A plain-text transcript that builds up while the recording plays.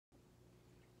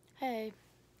Hey,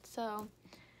 so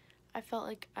I felt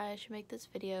like I should make this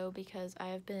video because I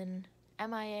have been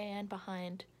MIA and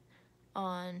behind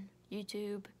on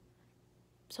YouTube,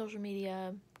 social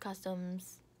media,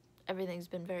 customs, everything's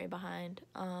been very behind.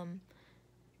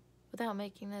 Without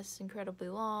making this incredibly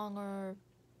long or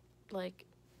like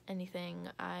anything,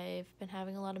 I've been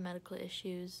having a lot of medical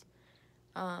issues.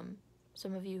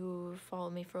 Some of you who follow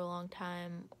me for a long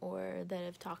time or that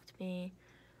have talked to me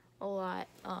a lot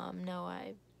know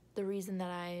the reason that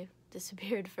I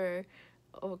disappeared for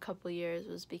a couple years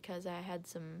was because I had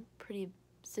some pretty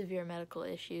severe medical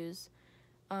issues.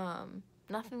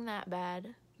 Nothing that bad,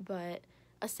 but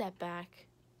a setback.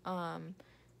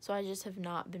 So I just have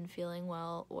not been feeling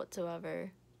well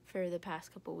whatsoever for the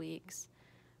past couple weeks,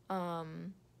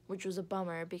 which was a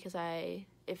bummer because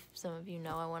if some of you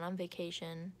know, I went on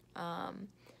vacation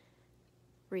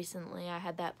recently. I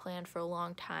had that planned for a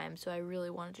long time, so I really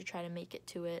wanted to try to make it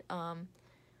to it.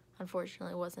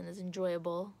 Unfortunately, it wasn't as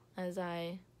enjoyable as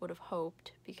I would have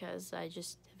hoped because I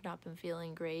just have not been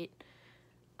feeling great.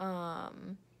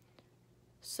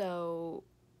 So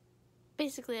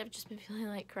basically I've just been feeling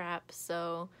like crap,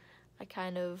 so I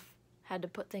kind of had to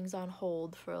put things on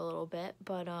hold for a little bit,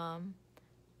 but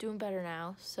doing better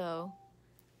now, so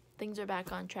things are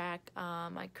back on track.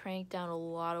 I cranked down a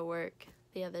lot of work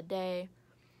the other day.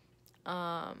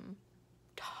 Tons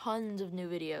of new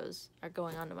videos are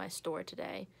going onto my store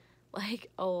today, like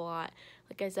a lot.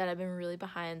 Like I said, I've been really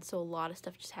behind, so a lot of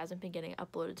stuff just hasn't been getting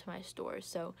uploaded to my store,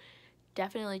 so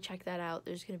definitely check that out.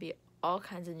 There's gonna be all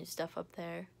kinds of new stuff up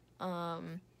there.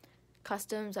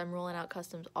 Customs, I'm rolling out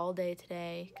customs all day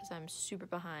today because I'm super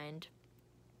behind.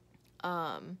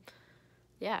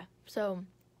 Yeah, so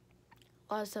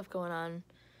a lot of stuff going on.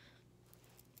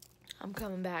 I'm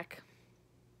coming back,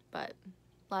 but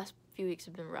last few weeks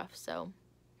have been rough, so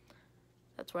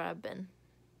that's where I've been.